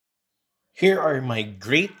Here are my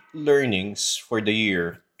great learnings for the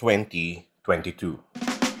year 2022.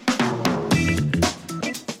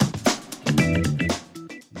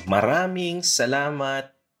 Maraming salamat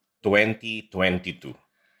 2022.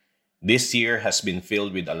 This year has been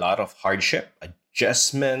filled with a lot of hardship,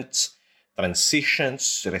 adjustments,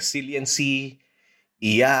 transitions, resiliency,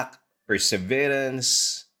 iyak,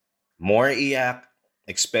 perseverance, more iyak,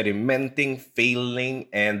 experimenting, failing,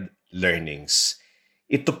 and learnings.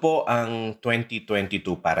 Ito po ang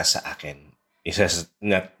 2022 para sa akin. It has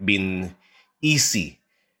not been easy.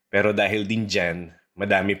 Pero dahil din dyan,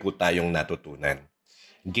 madami po tayong natutunan.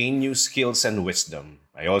 Gain new skills and wisdom.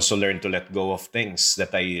 I also learned to let go of things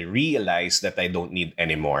that I realized that I don't need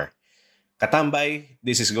anymore. Katambay,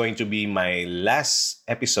 this is going to be my last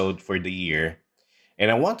episode for the year.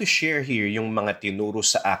 And I want to share here yung mga tinuro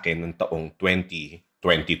sa akin ng taong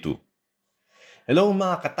 2022. Hello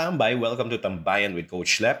mga katambay, welcome to Tambayan with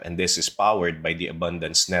Coach Lep, and this is powered by the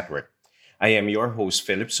Abundance Network. I am your host,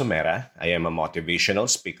 Philip Somera. I am a motivational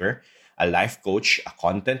speaker, a life coach, a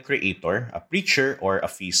content creator, a preacher, or a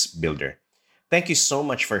feast builder. Thank you so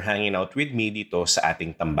much for hanging out with me dito sa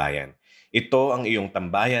ating tambayan. Ito ang iyong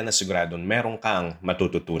tambayan na siguradong meron kang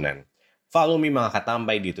matututunan. Follow me mga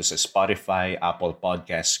katambay dito sa Spotify, Apple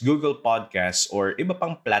Podcasts, Google Podcasts, or iba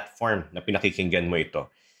pang platform na pinakikinggan mo ito.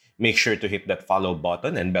 Make sure to hit that follow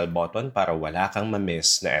button and bell button para wala kang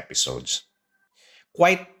ma-miss na episodes.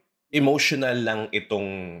 Quite emotional lang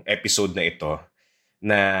itong episode na ito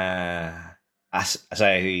na as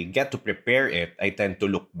I get to prepare it, I tend to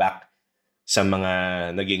look back sa mga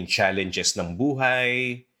naging challenges ng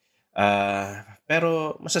buhay.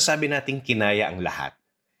 Pero masasabi natin kinaya ang lahat.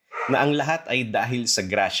 Na ang lahat ay dahil sa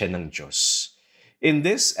grasya ng Diyos. In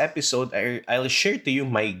this episode, I'll share to you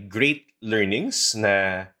my great learnings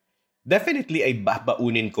na definitely ay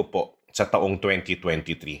babaunin ko po sa taong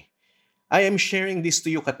 2023. I am sharing this to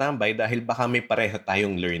you katambay dahil baka may pareho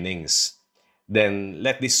tayong learnings. Then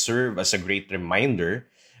let this serve as a great reminder,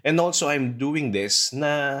 and also I'm doing this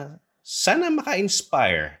na sana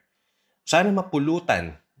maka-inspire, sana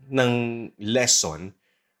mapulutan ng lesson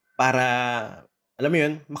para, alam mo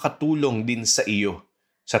yun, makatulong din sa iyo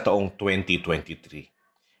sa taong 2023.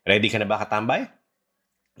 Ready ka na ba katambay?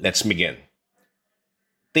 Let's begin.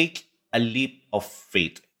 Take a leap of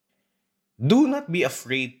faith. Do not be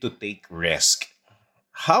afraid to take risk.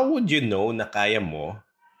 How would you know na kaya mo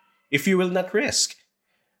if you will not risk?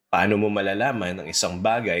 Paano mo malalaman ang isang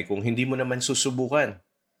bagay kung hindi mo naman susubukan?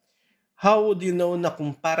 How would you know na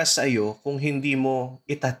kung para sa iyo kung hindi mo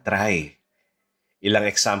itatry?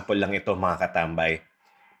 Ilang example lang ito mga katambay.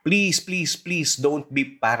 Please, please, please don't be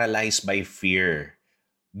paralyzed by fear.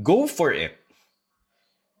 Go for it.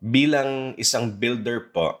 Bilang isang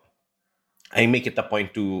builder po, I make it a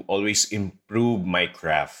point to always improve my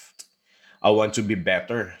craft. I want to be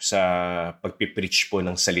better sa pagpipreach po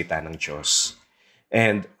ng salita ng Diyos.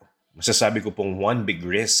 And masasabi ko pong one big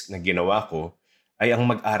risk na ginawa ko ay ang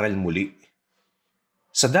mag-aral muli.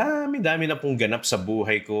 Sa dami-dami na pong ganap sa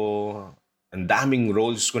buhay ko, ang daming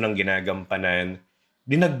roles ko nang ginagampanan,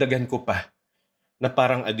 dinagdagan ko pa na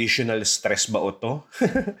parang additional stress ba o to?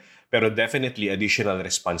 Pero definitely additional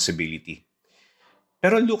responsibility.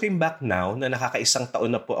 Pero looking back now, na nakakaisang taon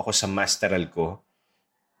na po ako sa masteral ko,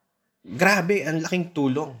 grabe, ang laking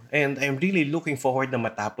tulong. And I'm really looking forward na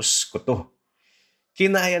matapos ko to.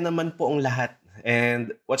 Kinaya naman po ang lahat.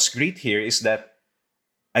 And what's great here is that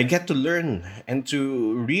I get to learn and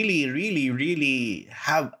to really, really, really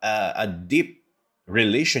have a deep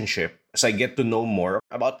relationship as I get to know more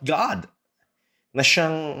about God. Na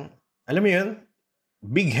siyang, alam mo yun,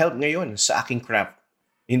 big help ngayon sa aking craft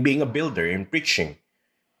in being a builder, in preaching.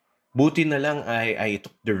 Buti na lang I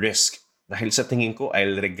took the risk dahil sa tingin ko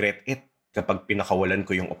I'll regret it kapag pinakawalan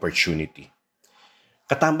ko yung opportunity.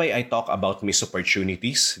 Katambay, I talk about missed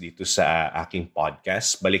opportunities dito sa aking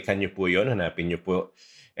podcast. Balikan niyo po yun, hanapin niyo po,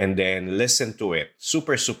 and then listen to it.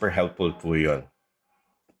 Super, super helpful po yun.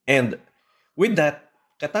 And with that,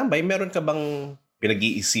 katambay, meron ka bang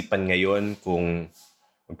pinag-iisipan ngayon kung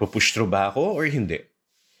magpupush through ba ako or hindi?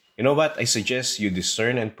 You know what? I suggest you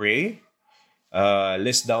discern and pray.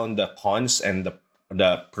 List down the cons and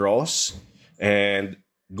the pros and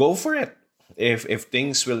go for it. If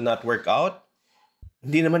things will not work out,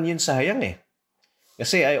 hindi naman yun sayang eh.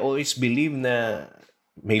 Kasi I always believe na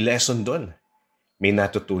may lesson doon. May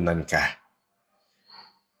natutunan ka.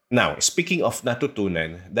 Now, speaking of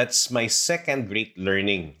natutunan, that's my second great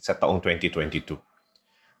learning sa taong 2022.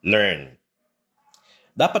 Learn.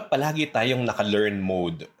 Dapat palagi tayong naka-learn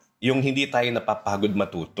mode. Yung hindi tayo napapagod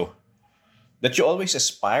matuto. That you always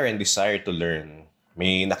aspire and desire to learn.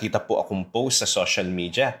 May nakita po akong post sa social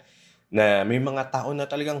media na may mga tao na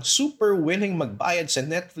talagang super willing magbayad sa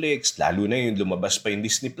Netflix, lalo na yung lumabas pa yung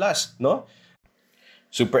Disney Plus, no?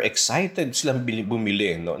 Super excited silang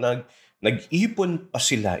bumili, no? Nag-ipon pa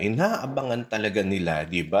sila, inaabangan talaga nila,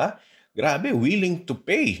 di ba? Grabe, willing to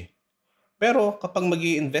pay. Pero kapag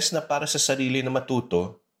mag-i-invest na para sa sarili na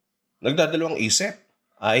matuto, nagdadalawang isip.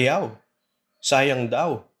 Ayaw. Sayang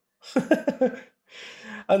daw.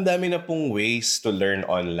 Ang dami na pong ways to learn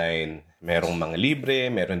online. Merong mga libre,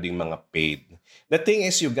 meron ding mga paid. The thing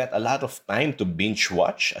is, you got a lot of time to binge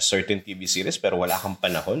watch a certain TV series pero wala kang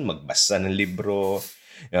panahon magbasa ng libro,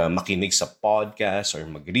 makinig sa podcast, or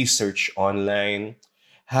mag-research online.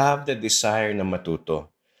 Have the desire na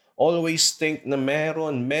matuto. Always think na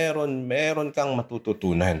meron kang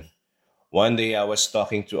matututunan. One day I was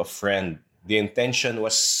talking to a friend. The intention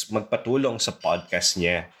was magpatulong sa podcast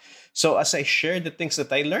niya. So as I shared the things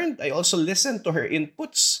that I learned, I also listened to her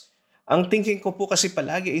inputs. Ang thinking ko po kasi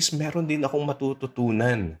palagi is meron din akong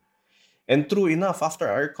matututunan. And true enough, after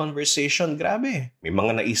our conversation, grabe, may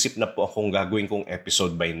mga naisip na po akong gagawin kong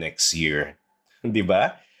episode by next year. Di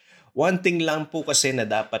ba? One thing lang po kasi na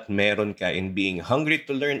dapat meron ka in being hungry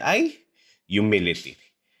to learn ay humility.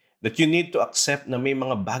 That you need to accept na may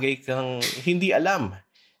mga bagay kang hindi alam.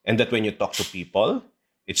 And that when you talk to people,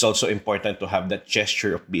 it's also important to have that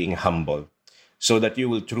gesture of being humble so that you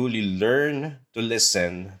will truly learn to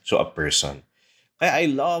listen to a person. Kaya I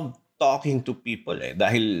love talking to people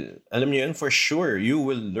dahil alam niyo yun, for sure, you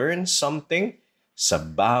will learn something sa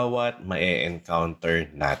bawat ma-encounter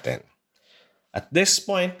natin. At this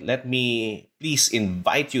point, let me please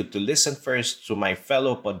invite you to listen first to my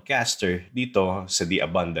fellow podcaster dito sa The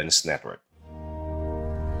Abundance Network.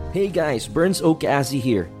 Hey guys, Burns Okazi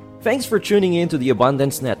here. Thanks for tuning in to the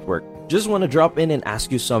Abundance Network. Just want to drop in and ask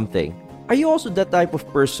you something. Are you also that type of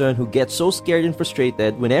person who gets so scared and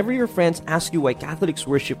frustrated whenever your friends ask you why Catholics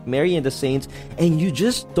worship Mary and the saints and you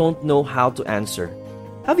just don't know how to answer?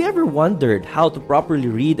 Have you ever wondered how to properly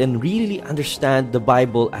read and really understand the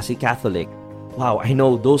Bible as a Catholic? Wow, I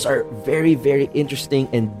know those are very, very interesting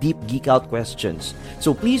and deep geek out questions.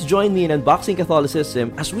 So please join me in Unboxing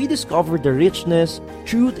Catholicism as we discover the richness,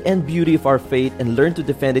 truth, and beauty of our faith and learn to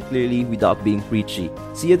defend it clearly without being preachy.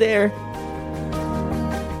 See you there!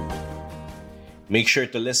 Make sure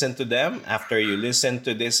to listen to them after you listen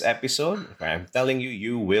to this episode. I'm telling you,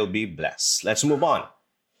 you will be blessed. Let's move on.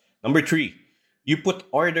 Number 3, you put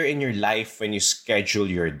order in your life when you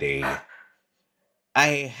schedule your day.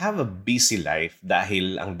 I have a busy life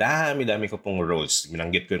dahil ang dami-dami ko pong roles.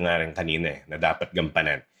 Binanggit ko nga rin kanina na dapat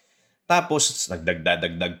gampanan. Tapos,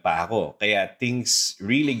 nagdagdag pa ako. Kaya things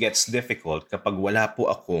really gets difficult kapag wala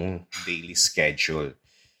po akong daily schedule.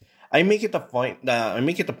 I make it a point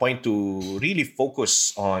to really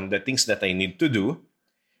focus on the things that I need to do.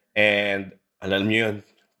 And alam niyo yun,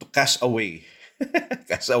 to cast away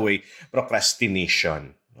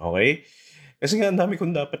procrastination. Okay? Kasi nga, ang dami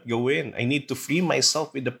kong dapat gawin. I need to free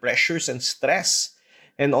myself with the pressures and stress.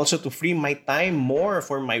 And also to free my time more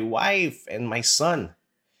for my wife and my son.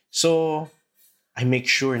 So, I make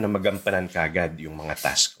sure na magampanan kagad yung mga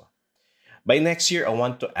task ko. By next year, I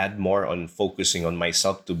want to add more on focusing on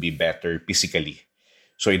myself to be better physically.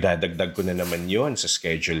 So, idadagdag ko na naman yon sa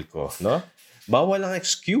schedule ko, no? Bawal ang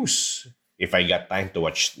excuse. If I got time to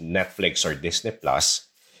watch Netflix or Disney Plus,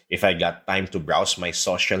 if I got time to browse my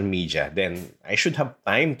social media, then I should have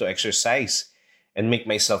time to exercise and make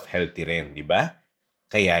myself healthy rin, di ba?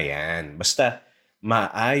 Kaya yan. Basta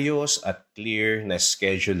maayos at clear na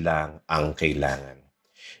schedule lang ang kailangan.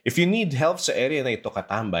 If you need help sa area na ito,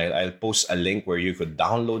 Katambay, I'll post a link where you could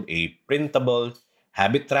download a printable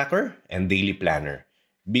habit tracker and daily planner.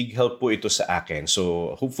 Big help po ito sa akin,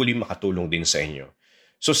 so hopefully makatulong din sa inyo.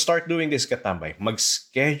 So start doing this, Katambay.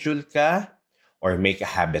 Mag-schedule ka or make a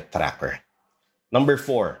habit tracker. Number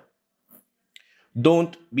 4,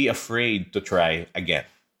 don't be afraid to try again.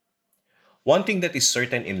 One thing that is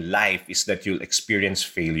certain in life is that you'll experience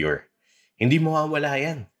failure. Hindi mawawala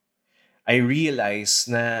yan. I realize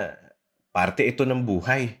na parte ito ng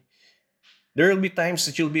buhay. There will be times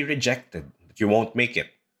that you'll be rejected, that you won't make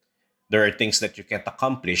it. There are things that you can't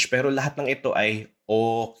accomplish, pero lahat ng ito ay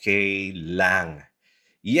okay lang.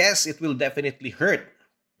 Yes, it will definitely hurt.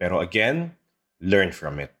 Pero again, learn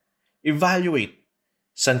from it. Evaluate.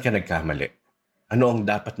 Saan ka nagkamali? Ano ang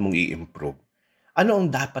dapat mong i-improve? Ano ang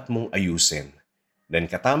dapat mong ayusin? Then,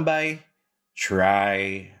 Katambay,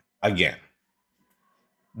 try again.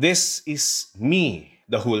 This is me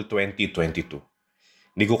the whole 2022.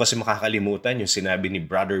 Hindi ko kasi makakalimutan yung sinabi ni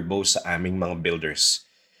Brother Bo sa aming mga builders.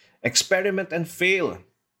 Experiment and fail.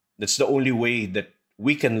 That's the only way that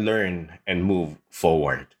we can learn and move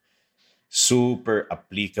forward. Super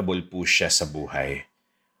applicable po siya sa buhay.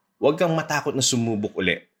 Huwag kang matakot na sumubok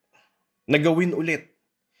ulit. Nagawin ulit.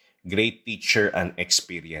 Great teacher and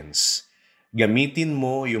experience. Gamitin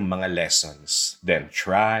mo yung mga lessons. Then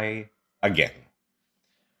try again.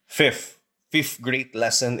 Fifth great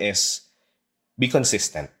lesson is be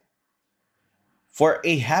consistent. For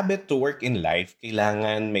a habit to work in life,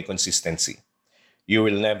 kailangan may consistency. You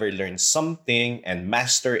will never learn something and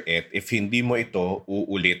master it if hindi mo ito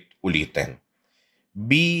uulit-ulitin.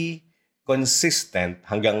 Be consistent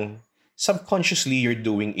hanggang subconsciously you're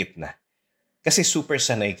doing it na. Kasi super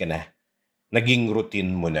sanay ka na. Naging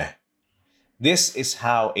routine mo na. This is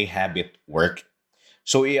how a habit works.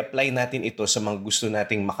 So i-apply natin ito sa mga gusto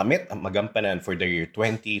nating makamit at magampanan for the year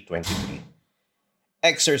 2023.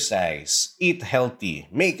 Exercise, eat healthy,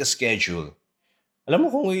 make a schedule. Alam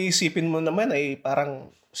mo kung iisipin mo naman ay parang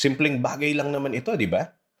simpleng bagay lang naman ito, di ba?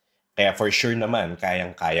 Kaya for sure naman,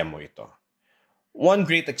 kayang-kaya mo ito. One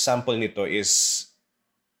great example nito is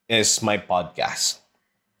my podcast.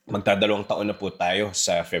 Magdadalawang taon na po tayo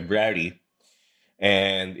sa February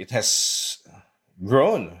and it has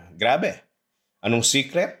grown. Grabe. Anong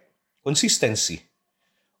secret? Consistency.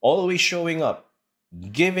 Always showing up.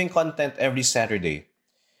 Giving content every Saturday.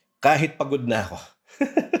 Kahit pagod na ako.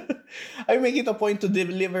 I make it a point to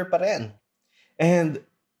deliver pa rin. And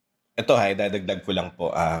ito dadagdag ko lang po.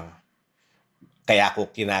 Kaya ko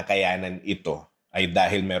kinakayanan ito ay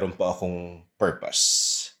dahil meron po akong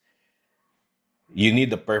purpose. You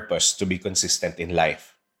need a purpose to be consistent in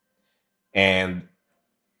life. And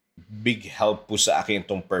big help po sa akin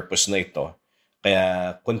itong purpose na ito.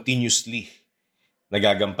 Kaya continuously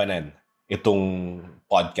nagagampanan itong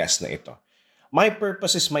podcast na ito. My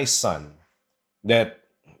purpose is my son. That,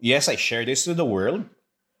 yes, I share this to the world,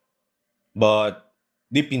 but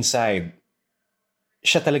deep inside,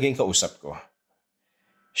 siya talaga yung kausap ko.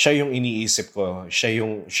 Siya yung iniisip ko. Siya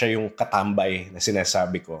yung katambay na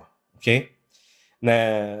sinasabi ko. Okay? Na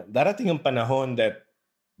darating ang panahon that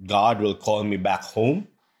God will call me back home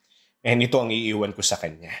and ito ang iiwan ko sa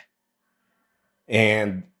Kanya.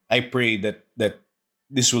 And I pray that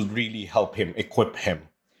this will really help him, equip him,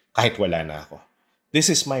 kahit wala na ako. This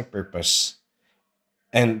is my purpose.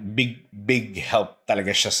 And big help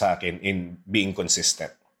talaga siya sa akin in being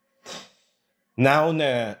consistent. Now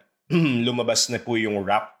na lumabas na po yung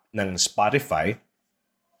rap ng Spotify,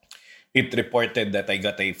 it reported that I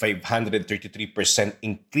got a 533%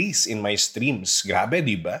 increase in my streams. Grabe,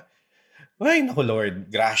 di ba? Ay, naku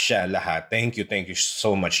Lord, grasya lahat. Thank you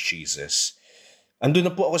so much, Jesus.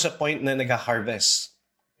 Andun na po ako sa point na nag-harvest.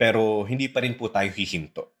 Pero hindi pa rin po tayo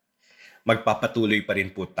hihinto. Magpapatuloy pa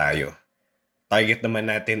rin po tayo. Target naman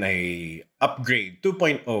natin ay upgrade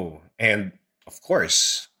 2.0 and of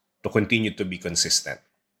course, to continue to be consistent.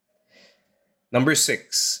 Number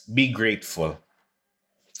 6, be grateful.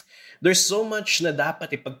 There's so much na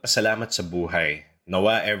dapat ipagpasalamat sa buhay.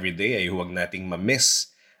 Nawa everyday ay huwag nating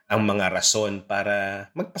ma-miss ang mga rason para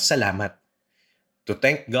magpasalamat. To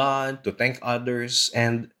thank God, to thank others,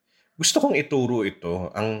 and gusto kong ituro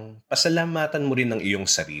ito, ang pasalamatan mo rin ng iyong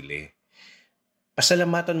sarili.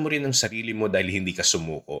 Pasalamatan mo rin ang sarili mo dahil hindi ka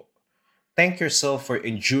sumuko. Thank yourself for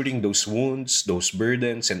enduring those wounds, those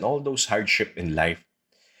burdens, and all those hardship in life.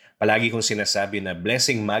 Palagi kong sinasabi na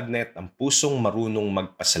blessing magnet ang pusong marunong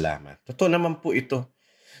magpasalamat. Totoo naman po ito.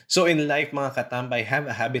 So in life, mga katambay, have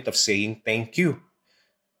a habit of saying thank you.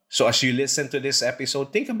 So as you listen to this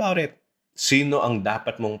episode, think about it. Sino ang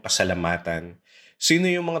dapat mong pasalamatan? Sino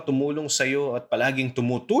yung mga tumulong sa'yo at palaging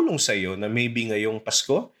tumutulong sa'yo na maybe ngayong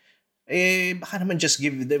Pasko? Baka naman just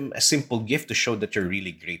give them a simple gift to show that you're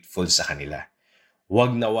really grateful sa kanila.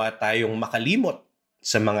 Huwag nawa tayong makalimot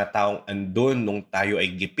sa mga taong andun nung tayo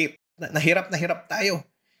ay gipit. Nahirap tayo.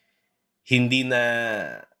 Hindi na,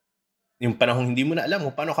 yung panahong hindi mo na alam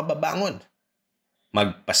kung paano ka babangon.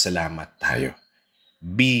 Magpasalamat tayo.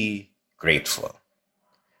 Be grateful.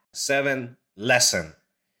 7, lesson.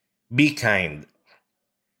 Be kind.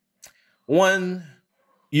 One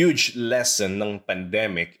huge lesson ng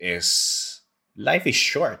pandemic is life is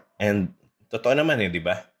short. And totoo naman di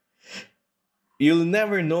ba? You'll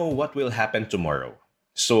never know what will happen tomorrow.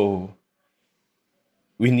 So,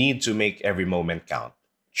 we need to make every moment count.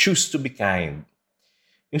 Choose to be kind.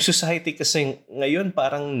 Yung society kasi ngayon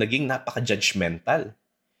parang naging napaka-judgmental.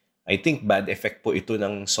 I think bad effect po ito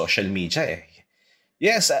ng social media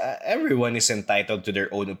Yes, everyone is entitled to their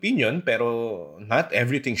own opinion, pero not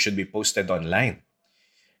everything should be posted online.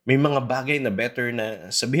 May mga bagay na better na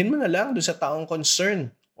sabihin mo na lang doon sa taong concern.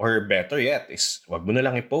 Or better yet, is wag mo na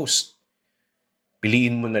lang i-post.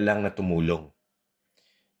 Piliin mo na lang na tumulong.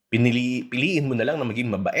 Piliin mo na lang na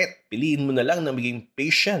maging mabait. Piliin mo na lang na maging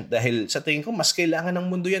patient dahil sa tingin ko mas kailangan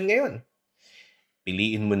ng mundo yan ngayon.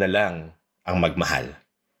 Piliin mo na lang ang magmahal.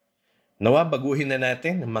 Nawa baguhin na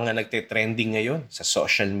natin ang mga nagte-trending ngayon sa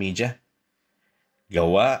social media.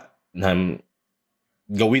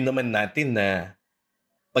 Gawin naman natin na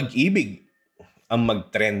pag-ibig ang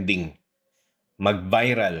mag-trending,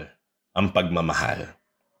 mag-viral ang pagmamahal.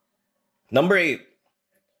 Number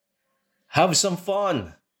 8, have some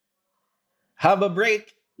fun. Have a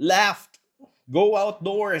break, laugh, go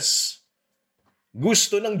outdoors.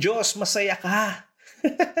 Gusto ng Diyos, masaya ka.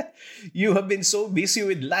 You have been so busy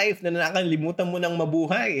with life na nakakalimutan mo ng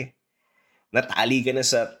mabuhay. Natali ka na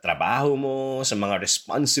sa trabaho mo, sa mga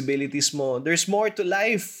responsibilities mo. There's more to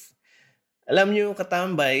life. Alam niyo,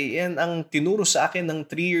 katambay, yan ang tinuro sa akin ng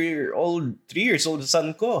 3 years old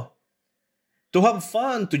son ko. To have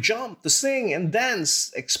fun, to jump, to sing and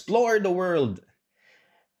dance, explore the world.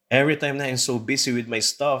 Every time na I'm so busy with my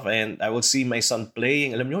stuff and I will see my son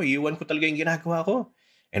playing, alam niyo, iiwan ko talaga yung ginagawa ko.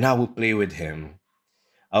 And I will play with him.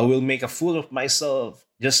 I will make a fool of myself.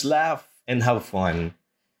 Just laugh and have fun.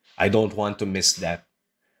 I don't want to miss that.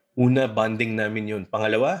 Una, bonding namin yun.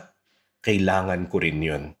 Pangalawa, kailangan ko rin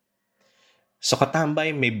yun. So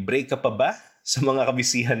katambay, may break ka pa ba sa mga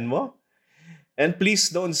kabisihan mo? And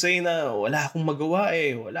please don't say na wala akong magawa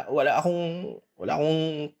eh. Wala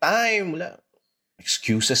akong time.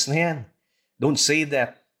 Excuses na yan. Don't say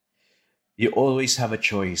that. You always have a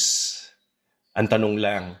choice. Ang tanong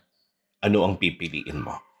lang, ano ang pipiliin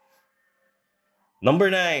mo?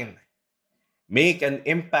 Number 9, make an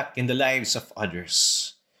impact in the lives of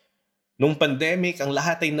others. Nung pandemic, ang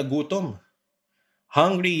lahat ay nagutom.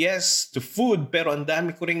 Hungry, yes, to food, pero ang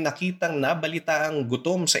dami ko ring nakitang nabalitaang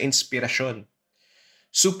gutom sa inspirasyon.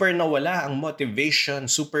 Super nawala ang motivation,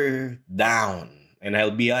 super down. And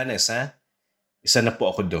I'll be honest, isa na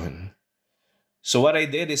po ako doon. So what I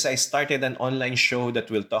did is I started an online show that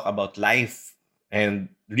will talk about life.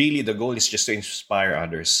 And really, the goal is just to inspire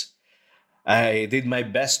others. I did my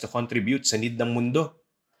best to contribute sa need ng mundo.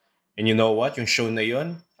 And you know what? Yung show na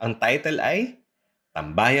yon, ang title ay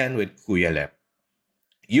Tambayan with Kuya Lep.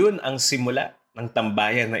 Yun ang simula ng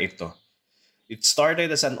tambayan na ito. It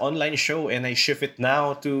started as an online show and I shift it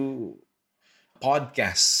now to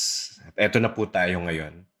podcasts. At eto na po tayo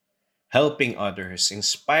ngayon. Helping others,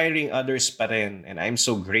 inspiring others pa rin. And I'm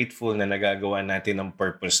so grateful na nagagawa natin ang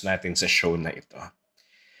purpose natin sa show na ito.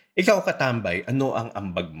 Ikaw katambay, ano ang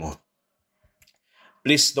ambag mo?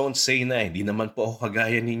 Please don't say na, hindi naman po ako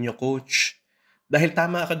kagaya ninyo, coach. Dahil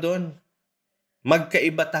tama ka doon.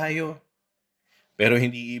 Magkaiba tayo. Pero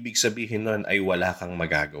hindi ibig sabihin nun ay wala kang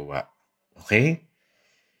magagawa. Okay?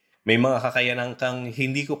 May mga kakayanan kang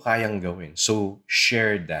hindi ko kayang gawin. So,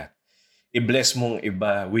 share that. I-bless mong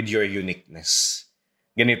iba with your uniqueness.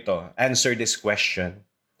 Ganito, answer this question.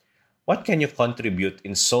 What can you contribute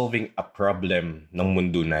in solving a problem ng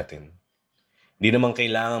mundo natin? Hindi naman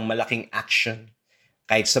kailangang malaking action.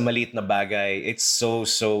 Kahit sa maliit na bagay, it's so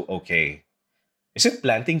okay. Is it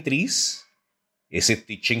planting trees? Is it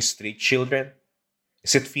teaching street children?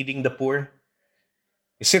 Is it feeding the poor?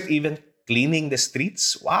 Is it even cleaning the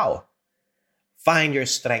streets? Wow! Find your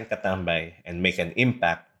strength, katambay, and make an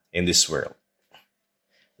impact in this world.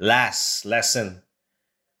 Last lesson,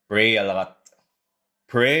 pray a lot.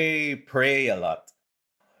 Pray a lot.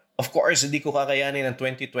 Of course, hindi ko kakayanin ng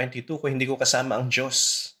 2022 kung hindi ko kasama ang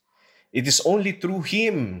Diyos. It is only through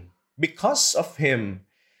Him, because of Him,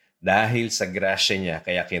 dahil sa grasya niya,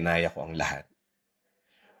 kaya kinaya ko ang lahat.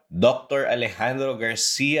 Dr. Alejandro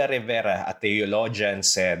Garcia Rivera, a theologian,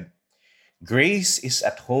 said, "Grace is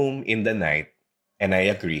at home in the night," and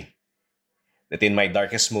I agree. That in my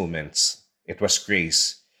darkest moments, it was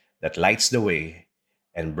grace that lights the way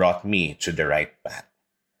and brought me to the right path.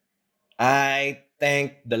 I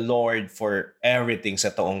thank the Lord for everything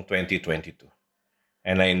sa taong 2022.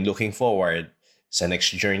 And I'm looking forward sa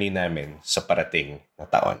next journey namin sa parating na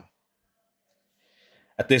taon.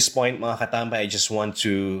 At this point, mga katambay, I just want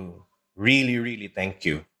to really thank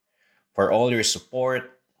you for all your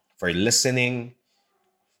support, for listening,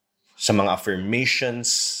 sa mga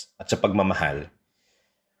affirmations, at sa pagmamahal.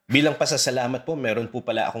 Bilang pasasalamat po, meron po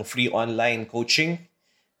pala akong free online coaching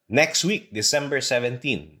next week, December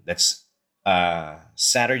 17. That's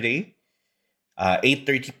Saturday,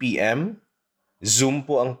 8:30 p.m. Zoom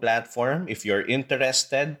po ang platform. If you're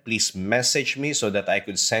interested, please message me so that I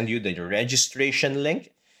could send you the registration link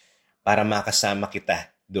para makasama kita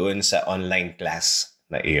doon sa online class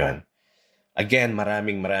na iyon. Again,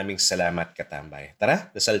 maraming salamat, katambay. Tara,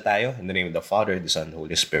 dasal tayo in the name of the Father, the Son, and the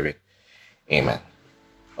Holy Spirit. Amen.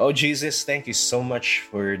 Oh Jesus, thank you so much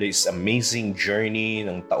for this amazing journey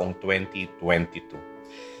ng taong 2022.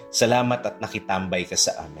 Salamat at nakitambay ka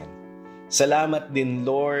sa amin. Salamat din,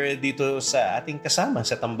 Lord, dito sa ating kasama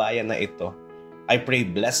sa tambayan na ito. I pray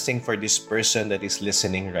blessing for this person that is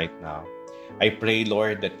listening right now. I pray,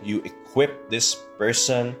 Lord, that you equip this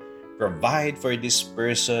person, provide for this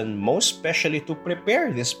person, most especially to prepare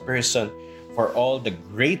this person for all the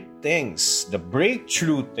great things, the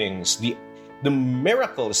breakthrough things, the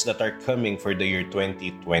miracles that are coming for the year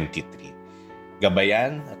 2023.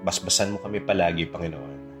 Gabayan at basbasan mo kami palagi,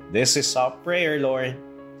 Panginoon. This is our prayer, Lord.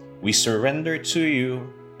 We surrender to you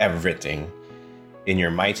everything. In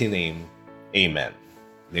your mighty name, amen.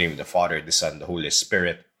 In the name of the Father, the Son, the Holy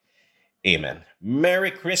Spirit. Amen.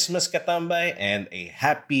 Merry Christmas, Katambay, and a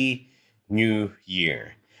Happy New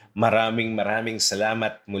Year. Maraming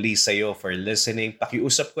salamat muli sa iyo for listening.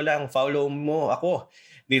 Pakiusap ko lang, follow mo ako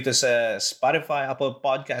dito sa Spotify, Apple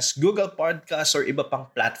Podcasts, Google Podcasts, or iba pang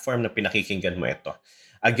platform na pinakikinggan mo ito.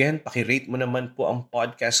 Again, pakirate mo naman po ang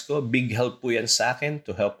podcast ko. Big help po yan sa akin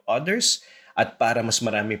to help others at para mas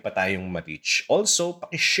marami pa tayong ma-reach. Also,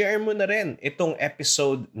 pakishare mo na rin itong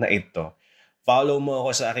episode na ito. Follow mo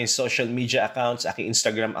ako sa aking social media accounts, aking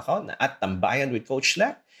Instagram account na @Tambayan with Coach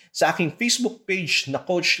Lep, sa aking Facebook page na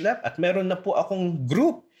Coach Lep, at meron na po akong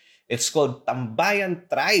group. It's called Tambayan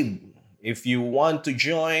Tribe. If you want to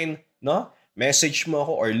join, no, message mo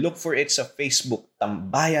ako or look for it sa Facebook,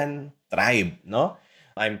 Tambayan Tribe, no?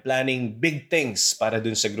 I'm planning big things para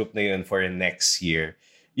dun sa group na yun for next year.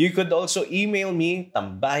 You could also email me,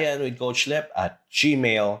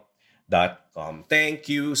 tambayanwithcoachlep@gmail.com. Thank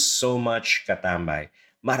you so much, Katambay.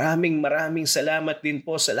 Maraming salamat din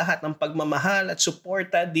po sa lahat ng pagmamahal at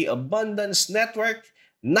suporta, The Abundance Network.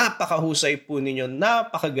 Napakahusay po ninyo,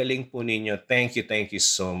 napakagaling po ninyo. Thank you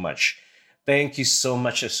so much. Thank you so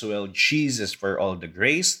much as well, Jesus, for all the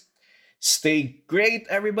grace. Stay great,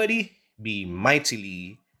 everybody. Be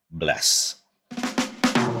mightily blessed.